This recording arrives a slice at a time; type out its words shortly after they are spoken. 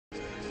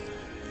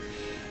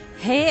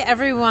Hey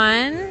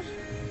everyone!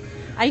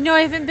 I know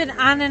I haven't been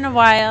on in a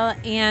while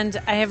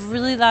and I have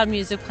really loud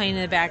music playing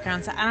in the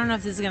background, so I don't know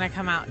if this is going to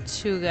come out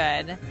too good.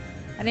 I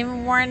didn't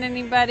even warn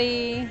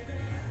anybody.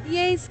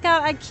 Yay,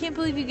 Scott! I can't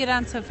believe you get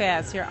on so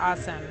fast. You're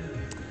awesome.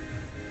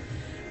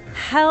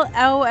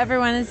 Hello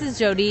everyone, this is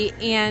Jodi,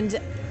 and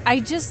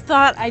I just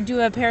thought I'd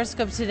do a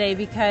Periscope today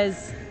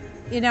because,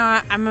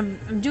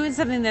 I'm doing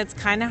something that's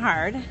kind of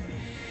hard.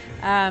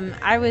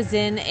 I was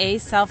in a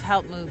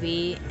self-help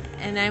movie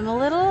and I'm a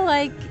little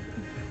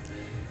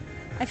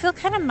I feel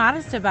kind of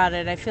modest about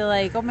it. I feel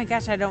like, oh my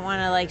gosh, I don't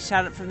want to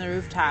shout it from the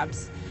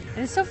rooftops. And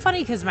it's so funny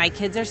because my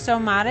kids are so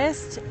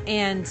modest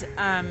and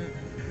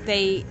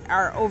they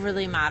are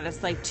overly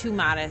modest, too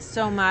modest,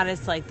 so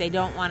modest, they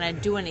don't want to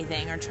do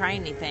anything or try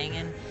anything.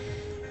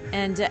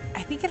 And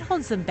I think it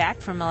holds them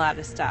back from a lot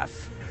of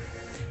stuff.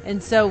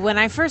 And so when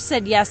I first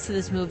said yes to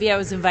this movie, I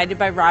was invited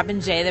by Robin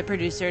J., the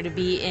producer, to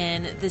be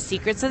in The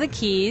Secrets of the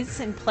Keys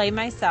and play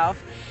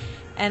myself.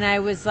 And I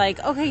was like,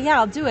 okay, yeah,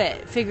 I'll do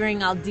it.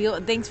 Figuring I'll deal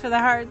with, thanks for the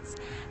hearts.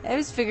 I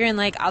was figuring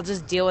I'll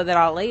just deal with it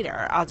all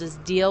later. I'll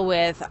just deal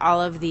with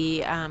all of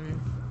the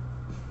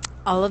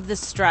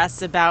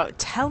stress about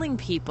telling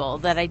people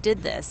that I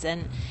did this.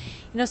 And,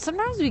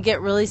 sometimes we get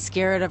really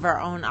scared of our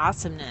own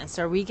awesomeness,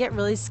 or we get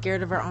really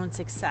scared of our own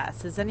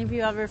success. Has any of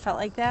you ever felt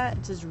like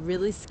that? Just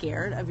really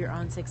scared of your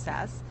own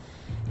success?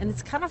 And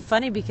it's kind of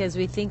funny because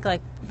we think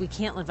we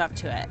can't live up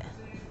to it.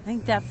 I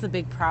think that's the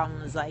big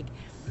problem is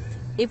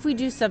if we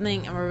do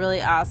something and we're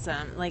really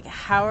awesome,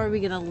 how are we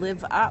going to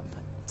live up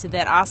to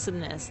that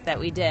awesomeness that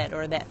we did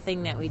or that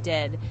thing that we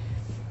did?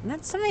 And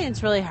that's something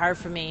that's really hard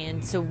for me.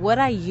 And so what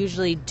I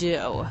usually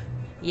do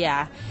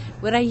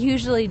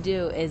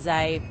is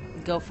I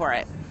go for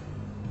it.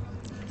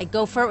 I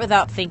go for it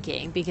without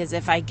thinking, because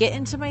if I get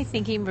into my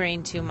thinking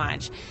brain too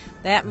much,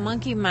 that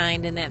monkey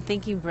mind and that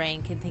thinking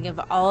brain can think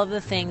of all of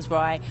the things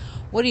what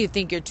do you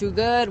think, you're too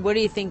good? What do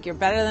you think, you're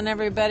better than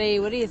everybody?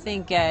 What do you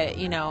think,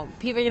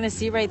 people are going to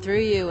see right through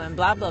you and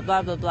blah, blah,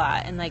 blah, blah,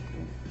 blah. And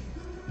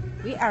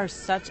we are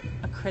such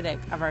a critic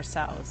of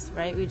ourselves,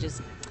 right? We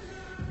just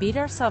beat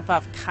ourselves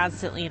up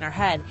constantly in our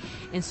head.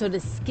 And so to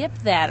skip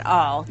that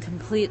all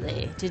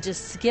completely, to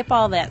just skip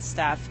all that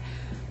stuff,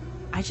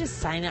 I just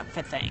sign up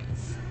for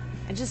things.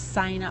 I just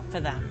sign up for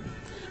them.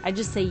 I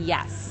just say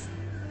yes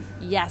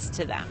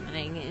to them.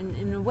 And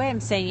in a way, I'm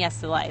saying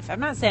yes to life. I'm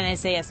not saying I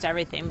say yes to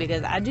everything,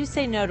 because I do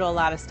say no to a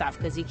lot of stuff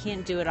because you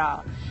can't do it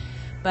all.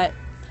 But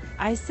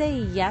I say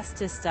yes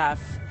to stuff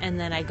and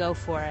then I go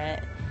for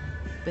it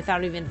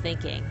without even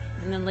thinking.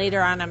 And then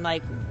later on, I'm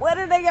like, what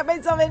did I get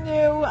myself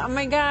into? Oh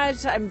my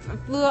gosh, I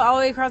flew all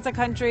the way across the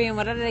country and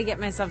what did I get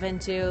myself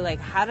into?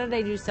 How did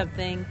I do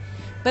something?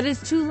 But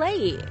it's too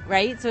late,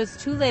 right? So it's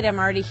too late. I'm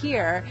already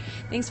here.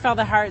 Thanks for all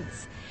the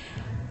hearts.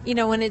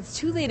 When it's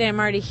too late and I'm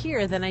already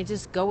here, then I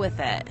just go with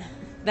it.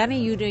 Then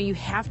you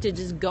have to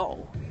just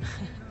go.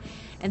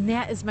 And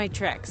that is my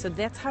trick. So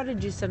that's how to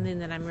do something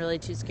that I'm really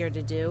too scared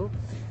to do.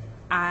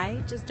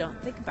 I just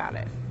don't think about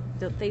it.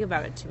 Don't think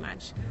about it too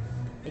much.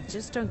 I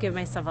just don't give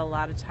myself a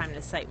lot of time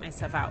to psych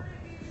myself out.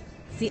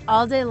 See,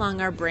 all day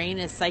long our brain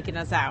is psyching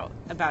us out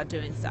about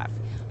doing stuff.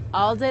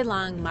 All day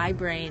long, my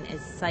brain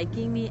is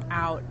psyching me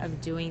out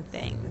of doing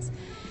things.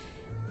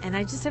 And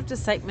I just have to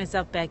psych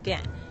myself back in.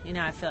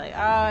 I feel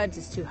it's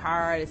just too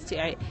hard.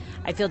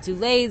 I feel too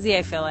lazy.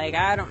 I feel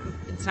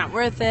it's not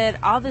worth it.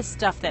 All this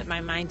stuff that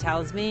my mind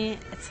tells me,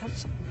 it's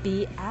such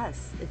BS.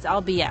 It's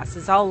all BS.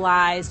 It's all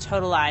lies,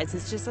 total lies.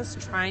 It's just us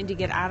trying to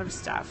get out of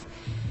stuff.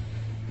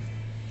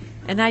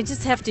 And I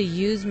just have to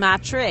use my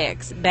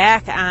tricks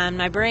back on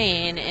my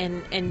brain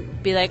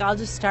and be I'll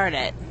just start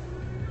it.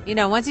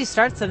 Once you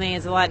start something,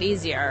 it's a lot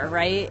easier,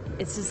 right?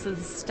 It's just the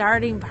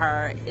starting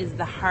part is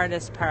the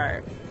hardest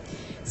part.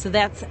 So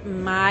that's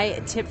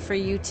my tip for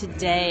you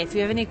today. If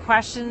you have any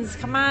questions,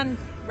 come on,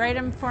 write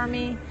them for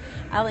me.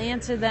 I'll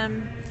answer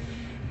them.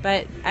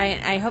 But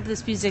I hope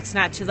this music's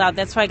not too loud.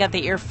 That's why I got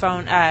the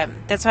earphone.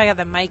 That's why I got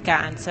the mic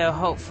on. So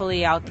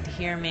hopefully y'all can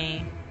hear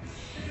me.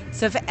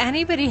 So if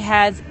anybody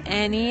has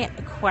any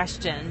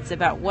questions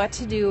about what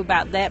to do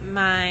about that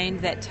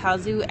mind that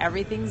tells you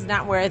everything's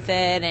not worth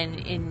it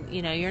and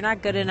you're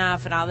not good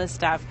enough and all this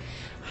stuff,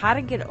 how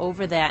to get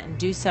over that and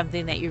do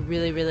something that you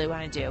really, really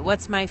want to do.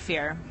 What's my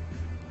fear?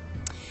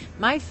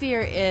 My fear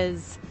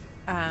is,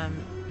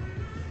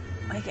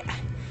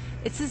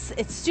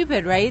 it's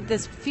stupid, right?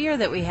 This fear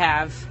that we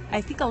have.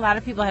 I think a lot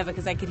of people have it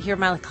because I could hear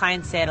my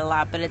clients say it a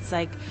lot, but it's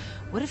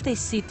what if they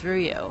see through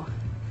you?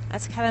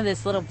 That's kind of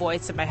this little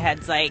voice in my head.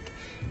 It's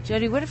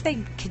Jodi, what if they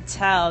could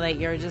tell that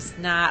you're just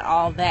not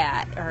all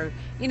that? Or,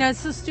 it's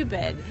so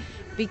stupid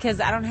because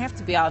I don't have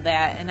to be all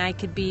that and I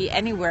could be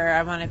anywhere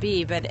I want to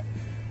be, but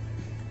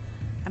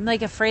I'm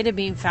afraid of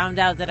being found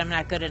out that I'm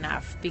not good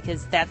enough,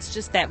 because that's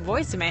just that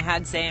voice in my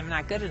head saying I'm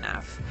not good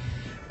enough.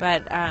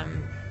 But I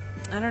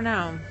don't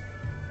know.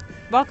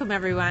 Welcome,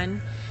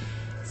 everyone.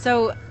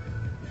 So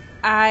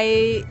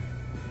I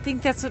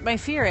think that's what my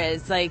fear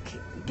is.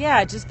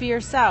 Just be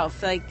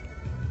yourself.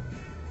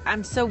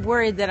 I'm so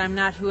worried that I'm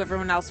not who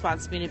everyone else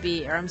wants me to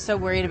be, or I'm so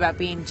worried about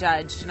being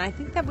judged. And I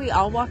think that we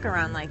all walk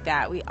around like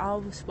that. We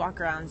all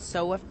walk around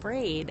so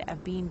afraid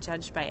of being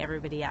judged by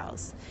everybody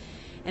else.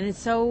 And it's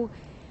so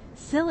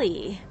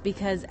silly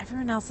because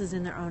everyone else is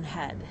in their own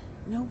head.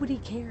 Nobody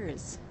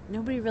cares.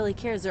 Nobody really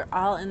cares. They're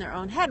all in their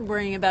own head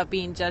worrying about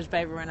being judged by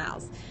everyone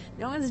else.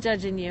 No one's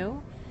judging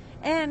you.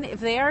 And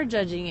if they are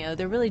judging you,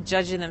 they're really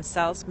judging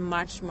themselves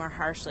much more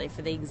harshly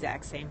for the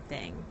exact same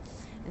thing.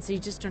 And so you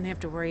just don't have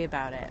to worry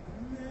about it.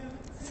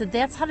 So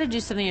that's how to do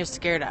something you're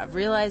scared of.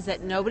 Realize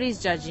that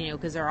nobody's judging you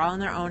because they're all in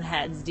their own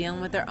heads,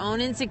 dealing with their own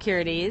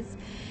insecurities,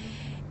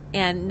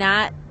 and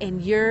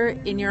you're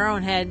in your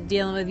own head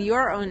dealing with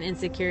your own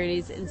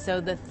insecurities. And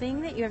so the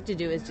thing that you have to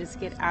do is just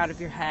get out of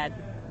your head.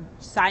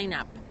 Sign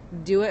up.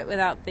 Do it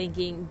without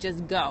thinking.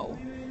 Just go.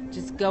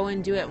 Just go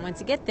and do it. Once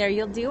you get there,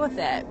 you'll deal with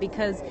it.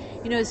 Because,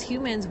 as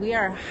humans, we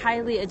are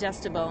highly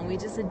adjustable, and we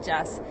just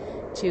adjust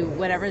to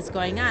whatever's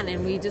going on,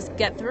 and we just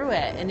get through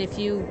it. And if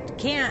you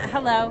can't,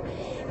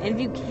 and if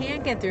you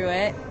can't get through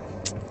it,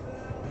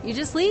 you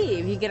just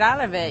leave. You get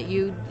out of it.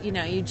 You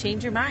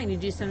change your mind. You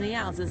do something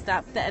else. It's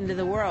not the end of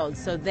the world.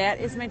 So that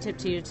is my tip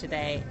to you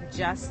today.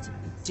 Just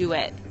do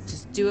it.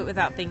 Just do it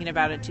without thinking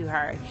about it too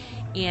hard.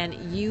 And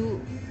you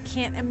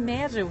can't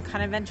imagine what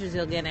kind of adventures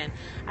you'll get in.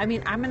 I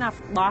mean, I'm in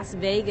Las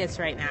Vegas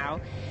right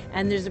now,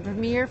 and there's a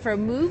premiere for a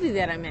movie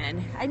that I'm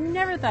in. I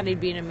never thought I'd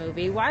be in a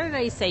movie. Why did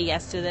I say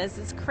yes to this?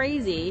 It's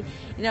crazy.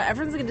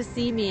 Everyone's going to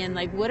see me, and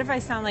what if I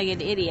sound like an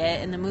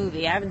idiot in the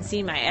movie? I haven't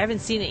seen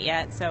it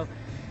yet. So,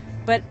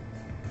 but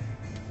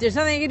there's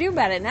nothing I can do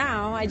about it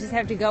now. I just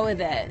have to go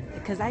with it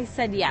because I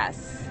said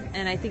yes.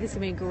 And I think it's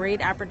going to be a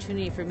great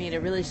opportunity for me to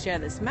really share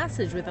this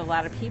message with a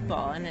lot of people.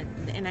 And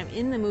I'm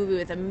in the movie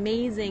with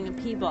amazing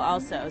people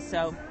also.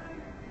 So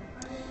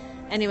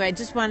anyway, I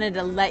just wanted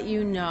to let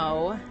you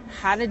know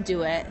how to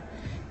do it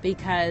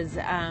because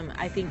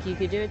I think you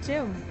could do it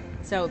too.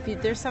 So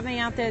if there's something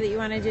out there that you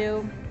want to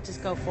do,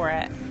 just go for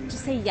it.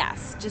 Just say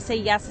yes. Just say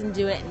yes and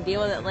do it and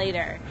deal with it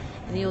later.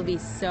 And you'll be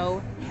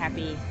so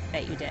happy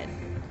that you did.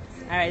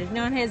 All right, if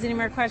no one has any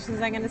more questions,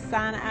 I'm going to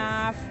sign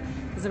off.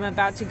 Because I'm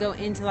about to go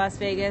into Las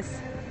Vegas.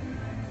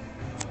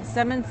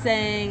 Someone's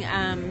saying,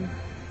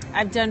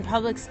 I've done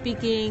public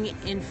speaking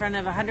in front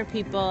of 100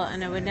 people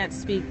and I would not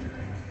speak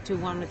to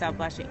one without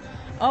blushing.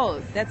 Oh,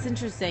 that's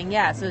interesting.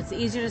 Yeah, so it's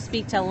easier to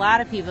speak to a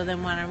lot of people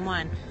than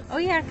one-on-one. Oh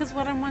yeah, because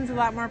one-on-one's a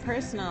lot more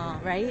personal,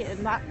 right?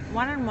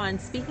 One-on-one,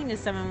 speaking to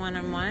someone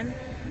one-on-one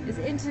is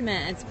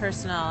intimate, it's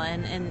personal,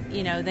 and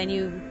then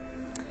you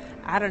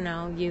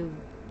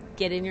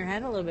get in your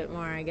head a little bit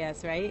more, I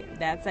guess, right?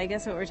 That's, I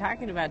guess, what we're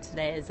talking about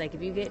today is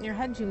if you get in your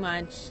head too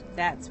much,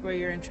 that's where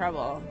you're in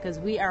trouble because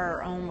we are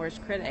our own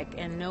worst critic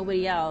and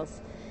nobody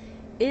else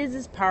is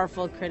as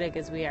powerful a critic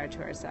as we are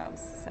to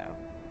ourselves. So,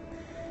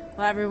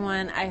 well,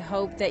 everyone, I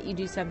hope that you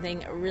do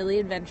something really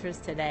adventurous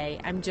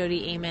today. I'm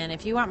Jodi Aman.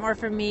 If you want more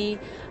from me,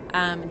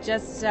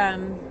 just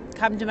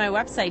come to my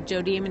website,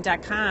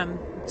 jodiaman.com,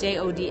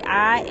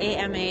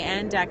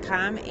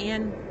 JODIAMAN.com,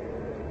 and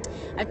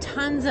I have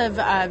tons of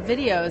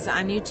videos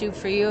on YouTube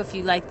for you if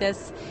you like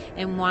this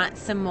and want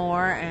some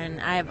more, and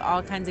I have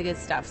all kinds of good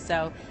stuff.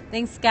 So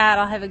thanks, Scott.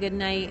 I'll have a good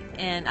night,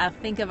 and I'll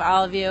think of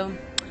all of you.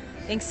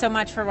 Thanks so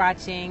much for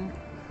watching.